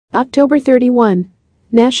October 31.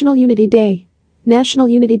 National Unity Day. National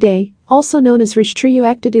Unity Day, also known as Rashtriya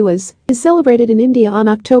Ekta Divas, is celebrated in India on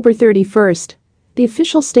October 31st. The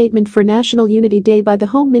official statement for National Unity Day by the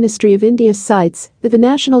Home Ministry of India cites that the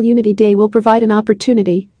National Unity Day will provide an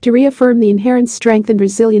opportunity to reaffirm the inherent strength and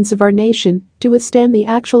resilience of our nation to withstand the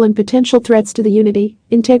actual and potential threats to the unity,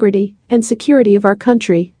 integrity, and security of our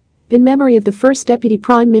country. In memory of the first Deputy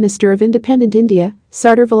Prime Minister of independent India,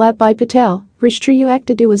 Sardar Vallabhbhai Patel, Rashtriya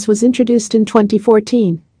Ekta Divas was introduced in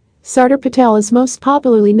 2014. Sardar Patel is most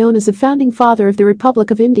popularly known as the founding father of the Republic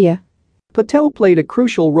of India. Patel played a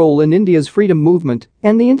crucial role in India's freedom movement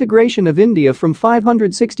and the integration of India from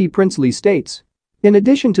 560 princely states. In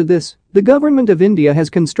addition to this, the Government of India has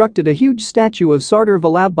constructed a huge statue of Sardar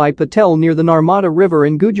Vallabhbhai Patel near the Narmada River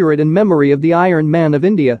in Gujarat in memory of the Iron Man of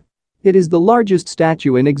India. It is the largest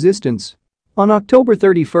statue in existence. On October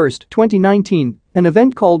 31, 2019, an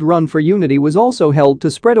event called Run for Unity was also held to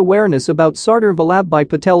spread awareness about Sardar Vallabhbhai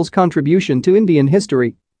Patel's contribution to Indian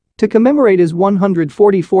history. To commemorate his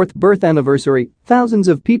 144th birth anniversary, thousands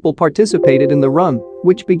of people participated in the run,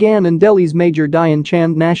 which began in Delhi's Major Dhyan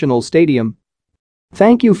Chand National Stadium.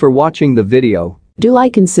 Thank you for watching the video. Do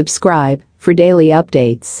like and subscribe for daily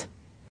updates.